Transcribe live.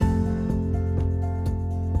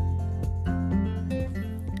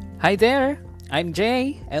Hi there, I'm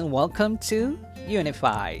Jay, and welcome to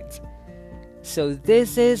Unified. So,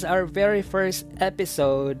 this is our very first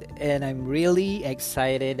episode, and I'm really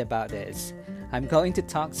excited about this. I'm going to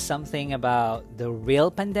talk something about the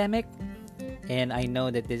real pandemic, and I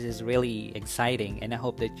know that this is really exciting, and I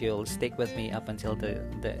hope that you'll stick with me up until the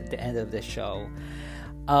end of the show.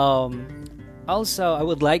 Also, I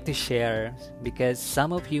would like to share because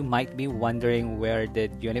some of you might be wondering where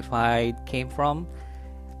did Unified came from.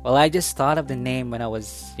 Well, I just thought of the name when I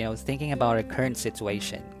was, thinking about our current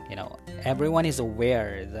situation. Everyone is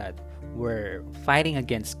aware that we're fighting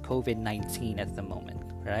against COVID-19 at the moment,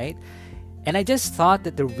 right? And I just thought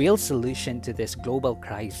that the real solution to this global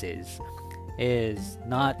crisis is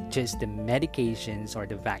not just the medications or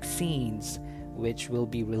the vaccines, which will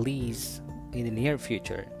be released in the near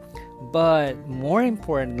future, but more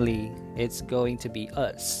importantly, it's going to be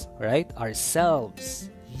us, right? Ourselves,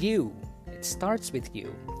 you. It starts with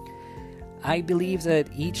you. I believe that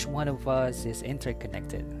each one of us is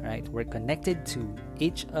interconnected, right? We're connected to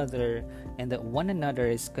each other, and that one another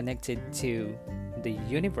is connected to the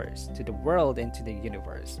universe, to the world, and to the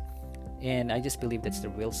universe. And I just believe that's the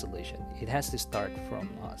real solution. It has to start from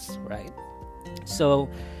us, right? So,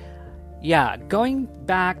 yeah, going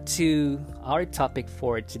back to our topic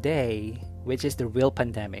for today, which is the real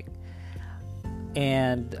pandemic.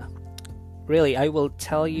 And really, I will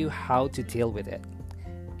tell you how to deal with it.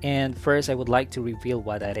 And first, I would like to reveal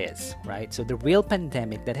what that is, right? So, the real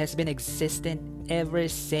pandemic that has been existent ever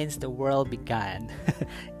since the world began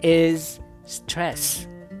is stress,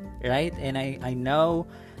 right? And I know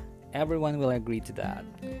everyone will agree to that.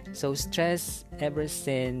 So, stress ever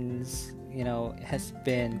since, has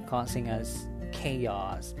been causing us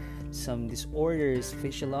chaos, some disorders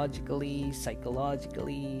physiologically,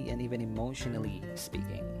 psychologically, and even emotionally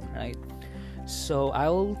speaking, right? So,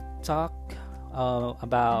 I'll talk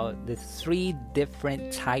about the three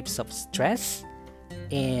different types of stress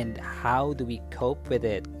and how do we cope with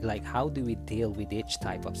it, like how do we deal with each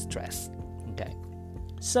type of stress. Okay,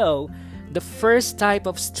 so the first type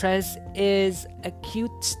of stress is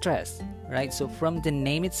acute stress, right? So from the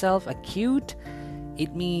name itself, acute,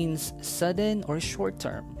 it means sudden or short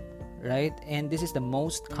term, right? And this is the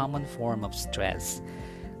most common form of stress.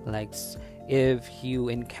 Like if you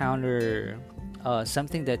encounter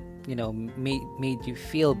something that made you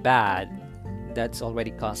feel bad, that's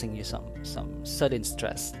already causing you some sudden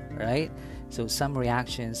stress, right? So some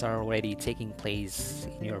reactions are already taking place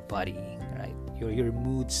in your body, right? Your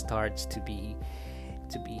mood starts to be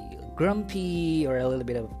grumpy or a little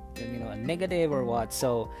bit of negative or what.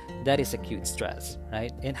 So that is acute stress,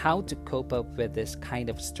 right? And how to cope up with this kind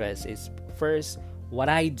of stress is first what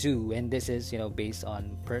I do, and this is based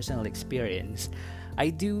on personal experience. I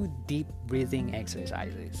do deep breathing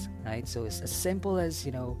exercises, right? So it's as simple as,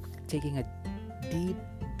 taking a deep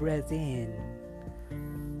breath in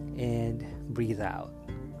and breathe out,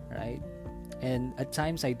 right? And at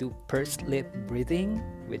times I do pursed lip breathing,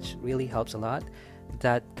 which really helps a lot.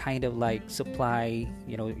 That kind of like supply,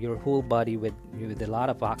 your whole body with a lot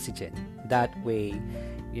of oxygen. That way,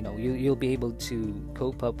 you'll be able to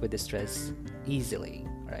cope up with the stress easily,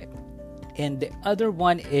 right? And the other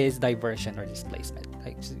one is diversion or displacement.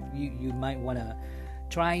 Like so you might want to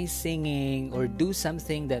try singing or do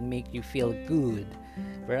something that make you feel good,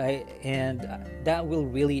 right? And that will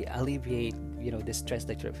really alleviate the stress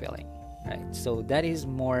that you're feeling, right? So that is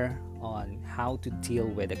more on how to deal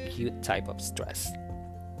with acute type of stress.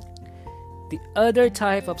 The other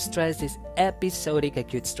type of stress is episodic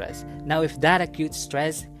acute stress. Now, if that acute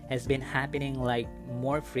stress has been happening like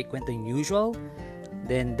more frequent than usual,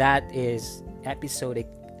 then that is episodic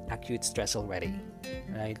acute stress already,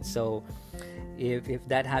 right? So if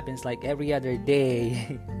that happens like every other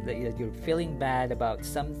day, that you're feeling bad about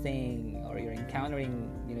something, or you're encountering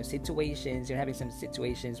situations, you're having some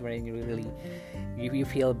situations where you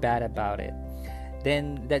feel bad about it,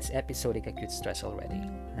 then that's episodic acute stress already,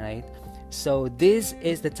 right? So this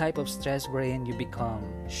is the type of stress wherein you become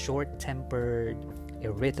short-tempered,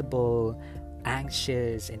 irritable,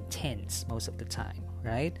 anxious, and tense most of the time,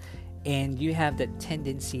 right? And you have that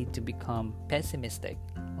tendency to become pessimistic.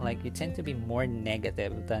 Like you tend to be more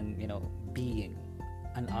negative than being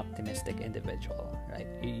an optimistic individual, right?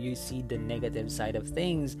 You see the negative side of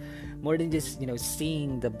things more than just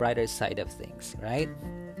seeing the brighter side of things, right?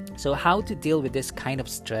 So how to deal with this kind of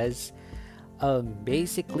stress?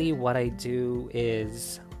 Basically what I do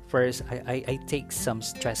is first I take some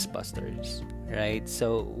stress busters, right?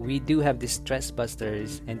 So we do have these stress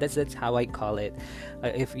busters, and that's how I call it.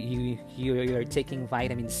 If you're taking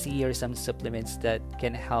vitamin C or some supplements that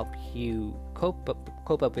can help you cope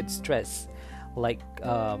up with stress, like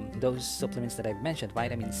those supplements that I've mentioned,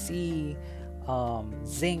 vitamin C,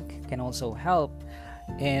 zinc can also help,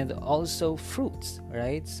 and also fruits,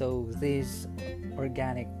 right? So this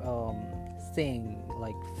organic thing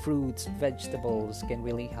like fruits, vegetables can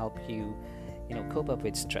really help you, cope up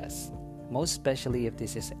with stress. Most especially if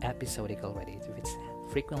this is episodic already, if it's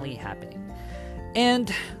frequently happening.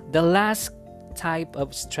 And the last type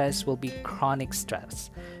of stress will be chronic stress.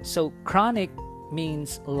 So chronic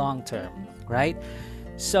means long term, right?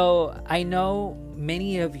 So I know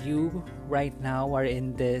many of you right now are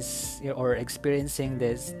in this or experiencing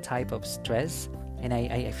this type of stress, and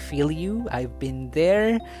I feel you. I've been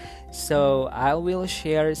there. So I will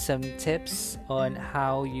share some tips on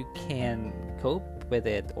how you can cope with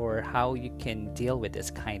it or how you can deal with this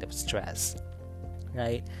kind of stress,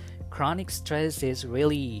 right? Chronic stress is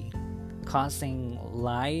really costing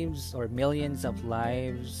lives or millions of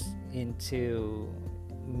lives into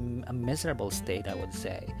a miserable state, I would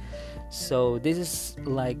say. So this is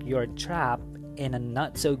like you're trapped in a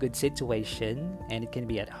not so good situation, and it can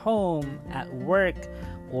be at home, at work,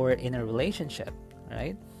 or in a relationship,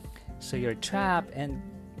 right? So you're trapped and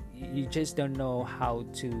you just don't know how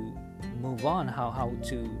to move on, how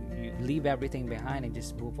to leave everything behind and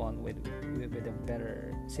just move on with a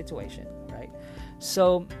better situation, right?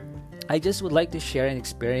 So I just would like to share an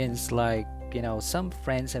experience. Like, some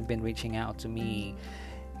friends have been reaching out to me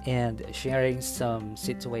and sharing some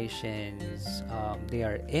situations they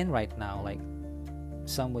are in right now. Like,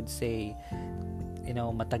 some would say,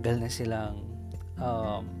 matagal na silang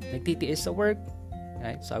nagtitiis sa work,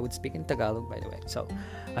 right? So I would speak in Tagalog, by the way. So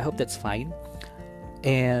I hope that's fine.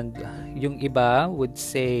 And yung iba would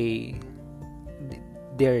say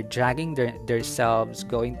they're dragging themselves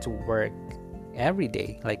going to work every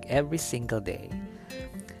day, like every single day.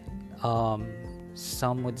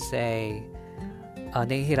 Some would say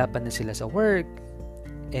nahihirapan na sila sa work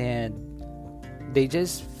and they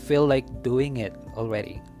just feel like doing it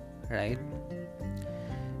already, right?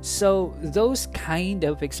 So those kind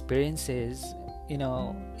of experiences,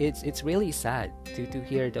 it's really sad to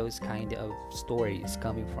hear those kind of stories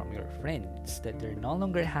coming from your friends that they're no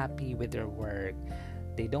longer happy with their work.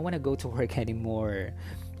 They don't want to go to work anymore,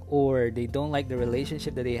 or they don't like the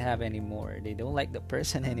relationship that they have anymore. They don't like the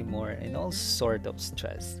person anymore, and all sort of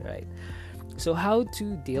stress, right? So how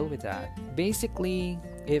to deal with that? Basically,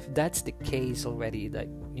 if that's the case already, that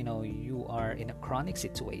you are in a chronic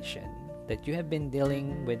situation, that you have been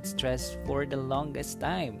dealing with stress for the longest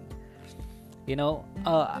time,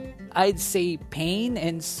 I'd say pain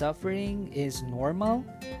and suffering is normal.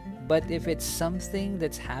 But if it's something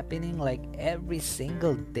that's happening like every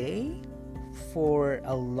single day for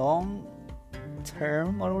a long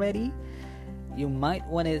term already, you might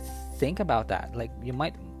want to think about that. Like, you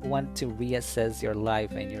might want to reassess your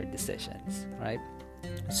life and your decisions, right?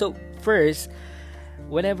 So first,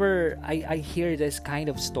 whenever I hear this kind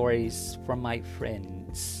of stories from my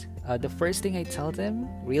friends, the first thing I tell them,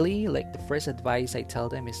 really, like the first advice I tell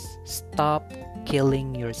them is stop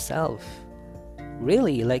killing yourself.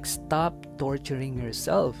 Really, like, stop torturing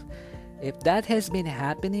yourself. If that has been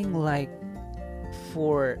happening like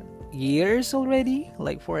for years already,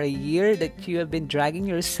 like for a year that you have been dragging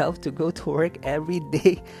yourself to go to work every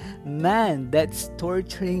day, man, that's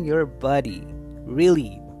torturing your body,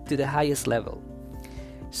 really, to the highest level.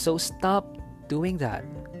 So stop doing that.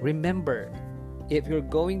 Remember, if you're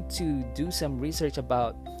going to do some research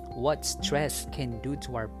about what stress can do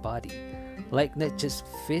to our body, like not just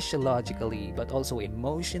physiologically, but also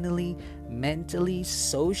emotionally, mentally,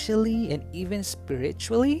 socially, and even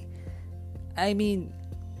spiritually, I mean,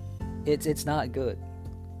 it's not good.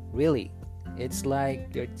 Really. It's like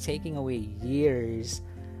you're taking away years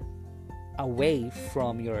away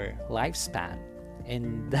from your lifespan,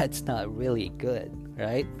 and that's not really good,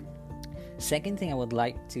 right? Second thing I would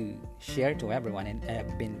like to share to everyone, and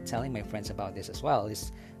I've been telling my friends about this as well,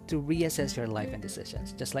 is to reassess your life and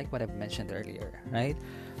decisions, just like what I've mentioned earlier, right?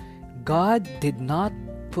 God did not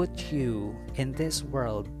put you in this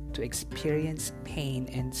world to experience pain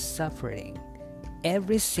and suffering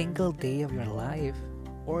every single day of your life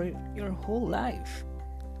or your whole life,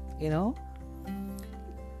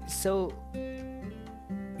 So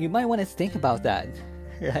you might want to think about that,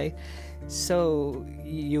 right? So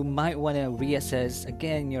you might want to reassess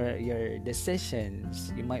again your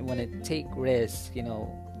decisions. You might want to take risks,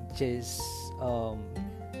 just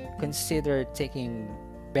consider taking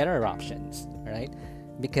better options, right?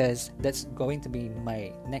 Because that's going to be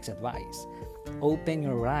my next advice. Open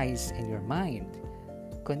your eyes and your mind.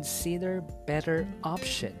 Consider better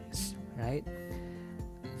options, right?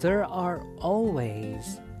 There are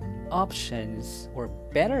always options or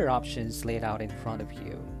better options laid out in front of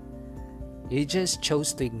you. You just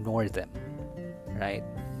chose to ignore them, right?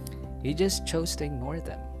 You just chose to ignore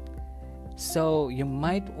them. So you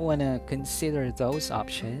might want to consider those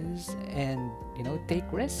options and, take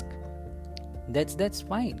risk. That's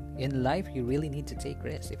fine. In life, you really need to take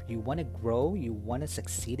risks. If you want to grow, you want to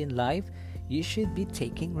succeed in life, you should be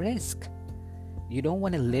taking risk. You don't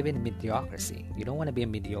want to live in mediocrity. You don't want to be a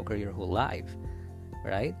mediocre your whole life,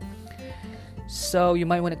 right? So you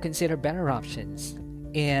might want to consider better options,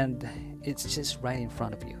 and it's just right in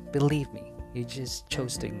front of you. Believe me, you just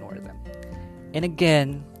chose to ignore them. And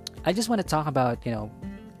again, I just want to talk about,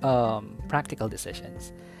 practical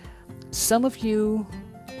decisions. Some of you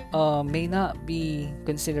may not be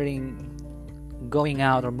considering going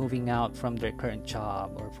out or moving out from their current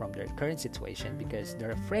job or from their current situation because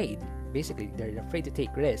they're afraid. Basically, they're afraid to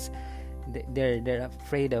take risks. They're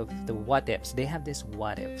afraid of the what ifs. They have this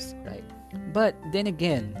what ifs, right? But then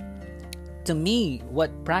again, to me,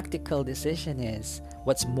 what practical decision is,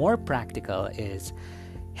 what's more practical is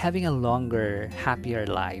having a longer, happier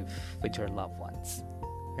life with your loved ones,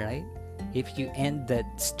 right? If you end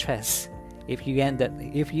that stress, if you end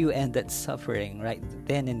that suffering right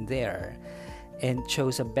then and there, and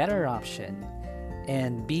chose a better option,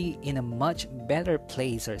 and be in a much better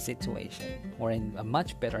place or situation, or in a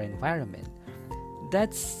much better environment,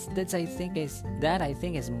 that's I think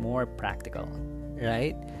is more practical,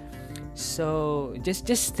 right? So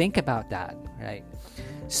just think about that, right?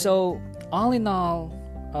 So all in all,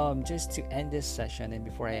 just to end this session, and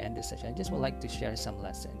before I end this session, I just would like to share some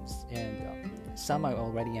lessons, and some I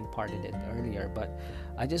already imparted it earlier, but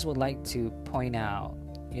I just would like to point out,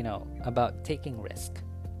 about taking risk.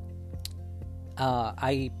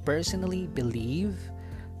 I personally believe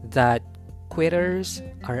that quitters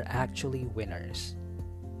are actually winners,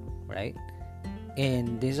 right?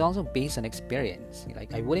 And this is also based on experience.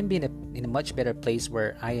 Like, I wouldn't be in a much better place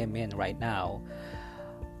where I am in right now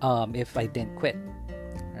if I didn't quit,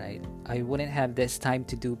 right? I wouldn't have this time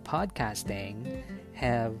to do podcasting,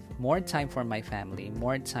 have more time for my family,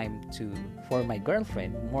 more time for my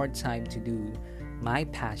girlfriend, more time to do my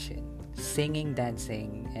passion, singing,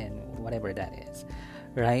 dancing, and whatever that is,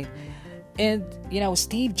 right? And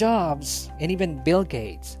Steve Jobs and even Bill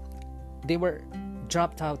Gates, they were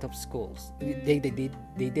dropped out of schools. They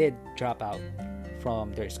did drop out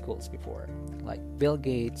from their schools before. Like Bill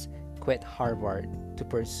Gates quit Harvard to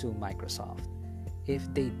pursue Microsoft.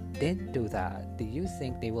 If they didn't do that, do you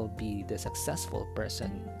think they will be the successful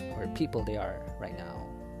person or people they are right now?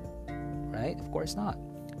 Right? Of course not,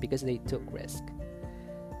 because they took risk.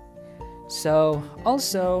 So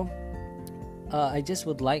also, I just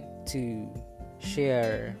would like to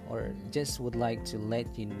share, or just would like to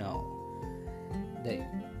let you know that,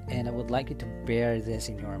 and I would like you to bear this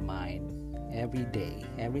in your mind every day,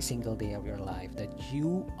 every single day of your life, that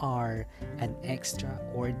you are an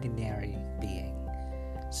extraordinary being.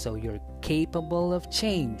 So you're capable of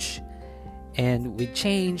change, and with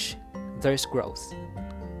change, there's growth,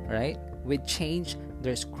 right? With change,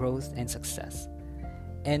 there's growth and success.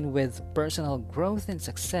 And with personal growth and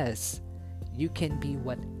success, you can be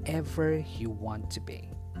whatever you want to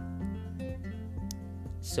be.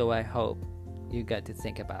 So I hope you got to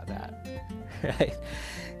think about that, right?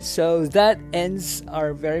 So that ends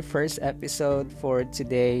our very first episode for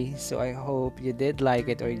today. So I hope you did like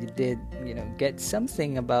it, or you did, get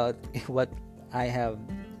something about what I have,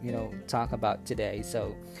 talk about today.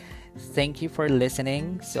 So thank you for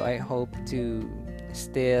listening. So I hope to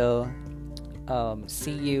still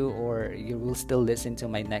see you, or you will still listen to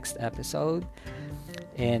my next episode,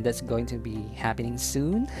 and that's going to be happening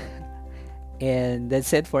soon. And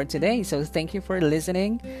that's it for today. So thank you for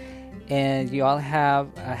listening, and you all have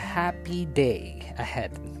a happy day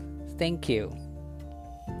ahead. Thank you.